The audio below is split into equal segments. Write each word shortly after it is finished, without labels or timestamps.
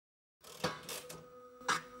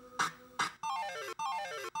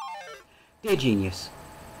Dear Genius,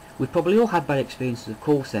 we've probably all had bad experiences of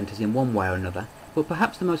call centres in one way or another, but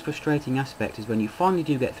perhaps the most frustrating aspect is when you finally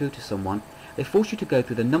do get through to someone, they force you to go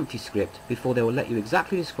through the numpty script before they will let you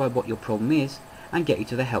exactly describe what your problem is and get you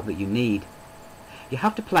to the help that you need. You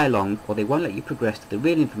have to play along or they won't let you progress to the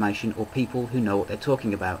real information or people who know what they're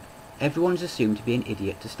talking about. Everyone is assumed to be an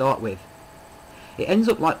idiot to start with. It ends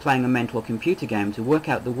up like playing a mental computer game to work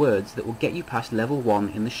out the words that will get you past level 1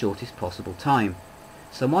 in the shortest possible time.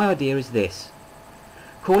 So my idea is this.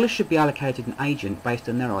 Callers should be allocated an agent based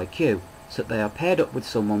on their IQ, so that they are paired up with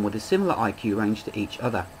someone with a similar IQ range to each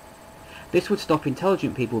other. This would stop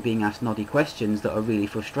intelligent people being asked noddy questions that are really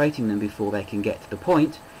frustrating them before they can get to the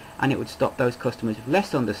point, and it would stop those customers with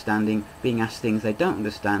less understanding being asked things they don't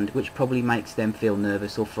understand, which probably makes them feel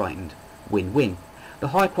nervous or frightened. Win-win. The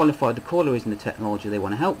higher qualified the caller is in the technology they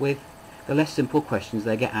want to help with, the less simple questions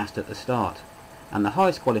they get asked at the start. And the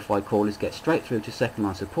highest qualified callers get straight through to second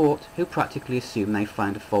line support, who practically assume they've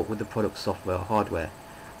found a fault with the product software or hardware.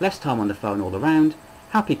 Less time on the phone all around,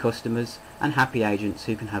 happy customers and happy agents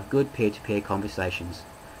who can have good peer-to-peer conversations.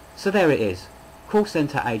 So there it is, call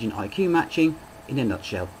centre agent IQ matching in a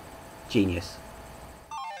nutshell. Genius.